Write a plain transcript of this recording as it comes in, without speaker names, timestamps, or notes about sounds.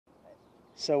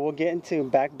So we'll get into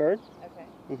back bird.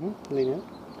 Okay. Lean in.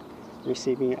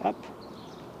 Receiving it up.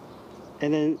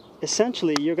 And then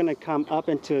essentially you're going to come up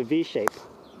into a V shape.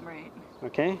 Right.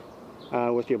 Okay?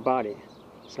 With your body.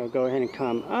 So go ahead and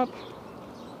come up.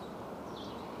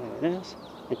 There it is.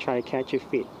 And try to catch your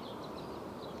feet.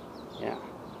 Yeah.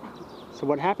 So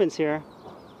what happens here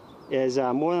is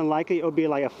more than likely it'll be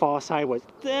like a fall sideways.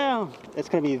 Down. It's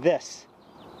going to be this.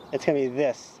 It's going to be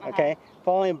this. Okay?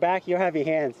 Falling back, you'll have your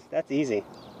hands. That's easy.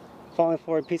 Falling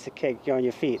forward, piece of cake, you're on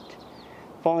your feet.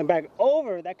 Falling back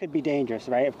over, that could be dangerous,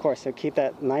 right? Of course, so keep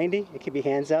that 90 and keep your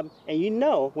hands up. And you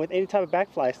know, with any type of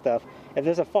back fly stuff, if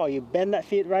there's a fall, you bend that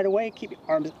feet right away, keep your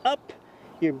arms up.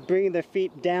 You're bringing their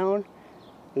feet down,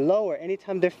 lower.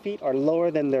 Anytime their feet are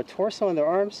lower than their torso and their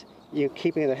arms, you're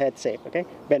keeping their head safe, okay?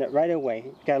 Bend it right away.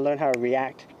 You gotta learn how to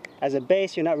react. As a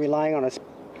base, you're not relying on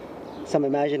some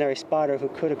imaginary spotter who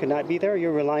could or could not be there.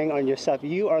 You're relying on yourself.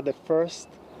 You are the first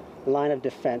line of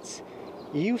defense.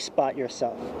 You spot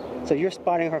yourself. So you're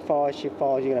spotting her fall as she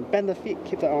falls. You're gonna bend the feet,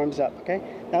 keep the arms up, okay?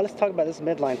 Now let's talk about this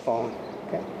midline fall,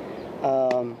 okay?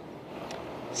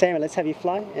 Salmon, let's have you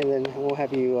fly, and then we'll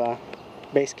have you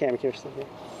base camp Kirsten here.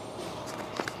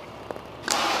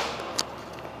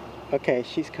 Okay,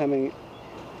 she's coming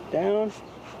down.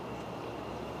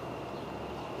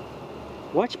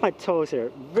 Watch my toes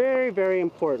here. Very, very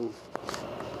important.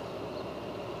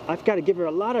 I've got to give her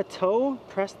a lot of toe,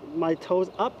 press my toes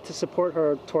up to support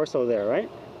her torso there, right?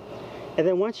 And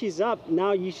then once she's up,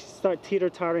 now you start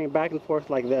teeter-tottering back and forth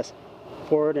like this,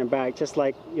 forward and back, just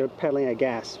like you're pedaling a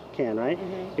gas can, right?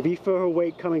 If you feel her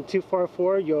weight coming too far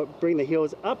forward, you'll bring the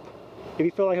heels up. If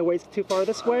you feel like her weight's too far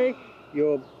this way,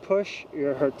 you'll push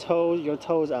your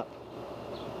toes up.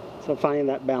 So finding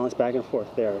that balance back and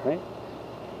forth there, right?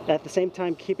 At the same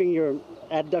time, keeping your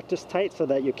adductors tight so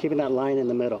that you're keeping that line in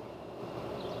the middle.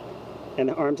 And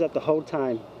the arms up the whole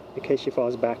time in case she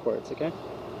falls backwards, okay?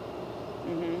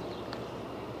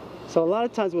 So a lot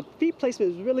of times with feet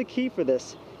placement is really key for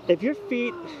this. If your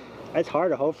feet, it's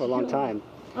hard to hold for a long time.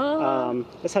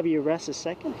 Let's have you rest a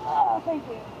second. Oh, thank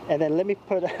you. And then let me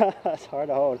put, it's hard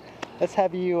to hold. Let's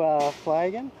have you fly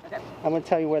again. Okay. I'm gonna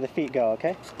tell you where the feet go,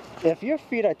 okay? If your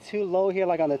feet are too low here,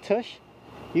 like on the tush,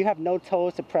 you have no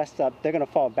toes to press up, they're gonna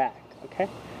fall back, okay?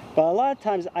 But a lot of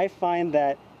times I find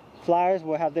that flyers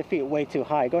will have their feet way too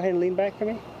high. Go ahead and lean back for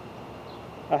me.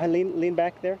 Lean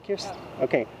back there, Kirsten.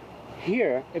 Okay,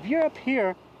 here, if you're up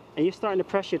here and you're starting to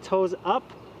press your toes up,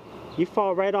 you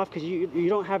fall right off because you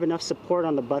don't have enough support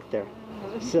on the butt there.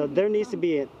 So there needs to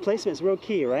be, placement's real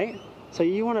key, right? So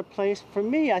you want to place, for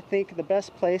me, I think the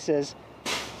best place is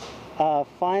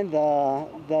find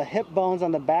the hip bones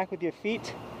on the back with your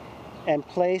feet and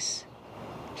place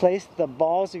the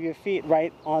balls of your feet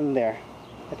right on there.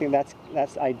 I think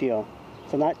that's ideal.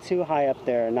 So not too high up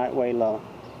there, not way low.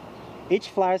 Each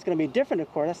flyer is going to be different,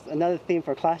 of course. That's another theme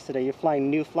for class today. You're flying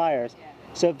new flyers.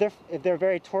 So if they're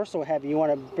very torso heavy, you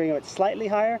want to bring it slightly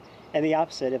higher, and the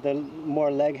opposite. If they're more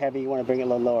leg heavy, you want to bring it a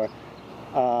little lower.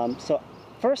 So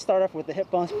first start off with the hip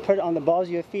bones. Put it on the balls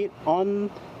of your feet, on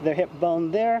the hip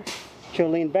bone there. She'll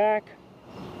lean back.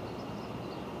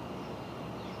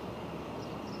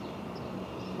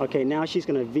 Okay, now she's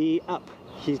going to V up.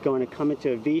 She's going to come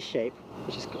into a V shape,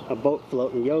 which is a boat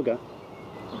float in yoga.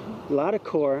 A lot of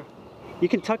core. You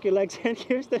can tuck your legs in,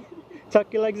 Kirsten.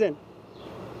 Tuck your legs in.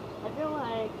 I feel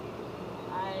like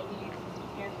I need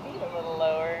your feet a little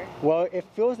lower. Well, it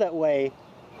feels that way,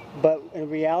 but in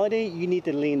reality, you need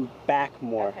to lean back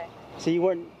more. Okay. So you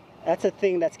weren't. That's a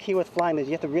thing that's key with flying, is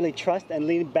you have to really trust and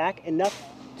lean back enough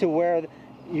to where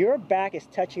your back is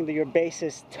touching your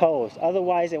base's toes.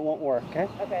 Otherwise, it won't work. Okay.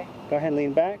 Okay. Go ahead and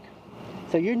lean back.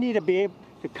 So you need to be able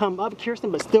to come up,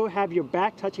 Kirsten, but still have your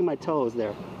back touching my toes there.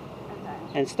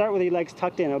 Okay. And start with your legs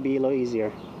tucked in. It'll be a little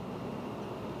easier.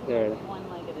 There. One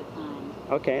leg at a time.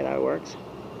 Okay, that works.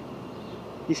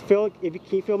 Can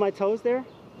you feel my toes there?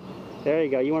 There you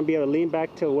go. You want to be able to lean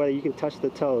back to where you can touch the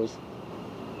toes.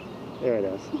 There it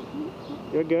is.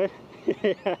 You're good.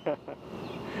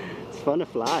 It's fun to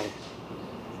fly.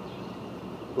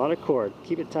 A lot of cord.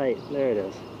 Keep it tight. There it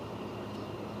is.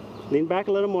 Lean back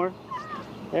a little more.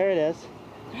 There it is.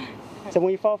 So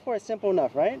when you fall forward, it's simple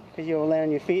enough, right? Because you'll land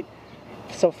on your feet.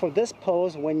 So for this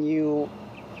pose, when you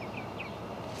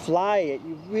fly it,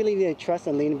 you really need to trust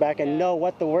and lean back and know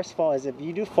what the worst fall is. If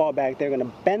you do fall back, they're going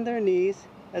to bend their knees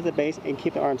as a base and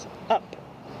keep the arms up.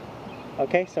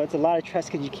 Okay, so it's a lot of trust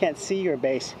because you can't see your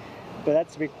base, but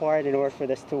that's required in order for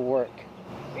this to work.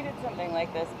 We did something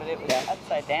like this, but it was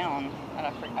upside down. I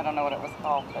don't know what it was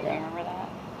called, but do you remember that?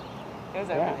 It was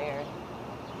over there.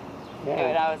 Yeah.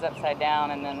 And I was upside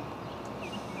down, and then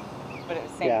but it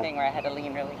was the same thing where I had to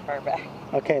lean really far back.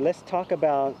 Okay, let's talk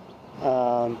about,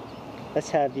 let's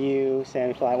have you,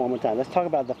 Sammy, fly one more time. Let's talk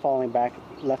about the falling back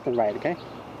left and right, okay?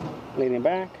 Leaning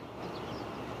back.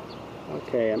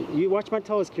 Okay, you watch my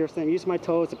toes, Kirsten. Use my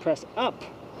toes to press up.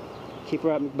 Keep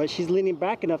her up, but she's leaning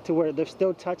back enough to where they're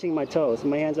still touching my toes.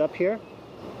 My hand's up here.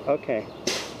 Okay,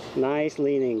 nice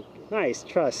leaning. Nice,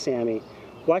 trust, Sammy.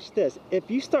 Watch this.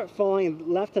 If you start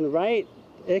falling left and right,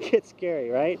 it gets scary,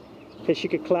 right? Because she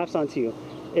could collapse onto you.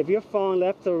 If you're falling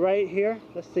left or right here,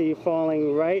 let's say you're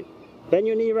falling right, bend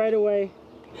your knee right away.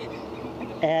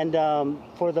 And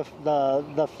for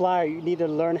the flyer, you need to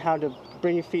learn how to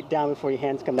bring your feet down before your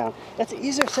hands come down. That's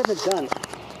easier said than done.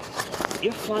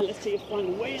 You're flying, let's say you're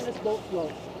flying way in this boat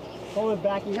flow. Falling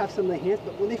back, you have some of the hands,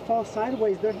 but when they fall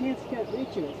sideways, their hands can't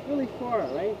reach you. It's really far,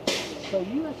 right? So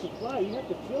you have to fly, you have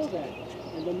to feel that.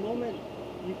 And the moment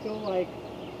you feel like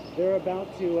they're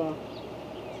about to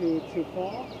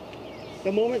fall,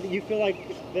 the moment that you feel like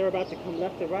they're about to come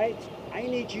left or right, I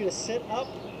need you to sit up,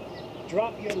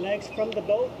 drop your legs from the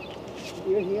boat.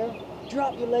 You're here.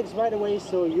 Drop your legs right away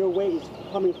so your weight is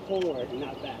coming forward and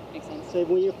not back. Makes sense. So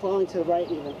when you're falling to the right,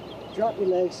 even drop your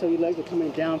legs so your legs are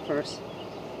coming down first,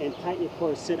 and tighten your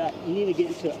core. Sit up. You need to get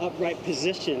into an upright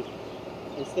position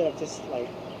instead of just like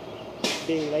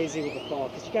being lazy with the fall,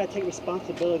 because you got to take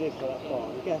responsibility for that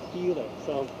fall. You got to feel it.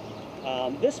 So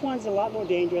this one's a lot more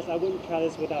dangerous. I wouldn't try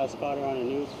this without a spotter on a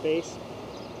new space.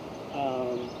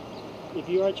 If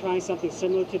you are trying something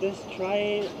similar to this,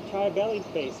 try a belly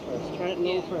space first. Try it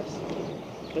low first.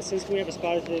 But since we have a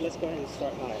spotter today, let's go ahead and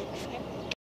start high. Okay.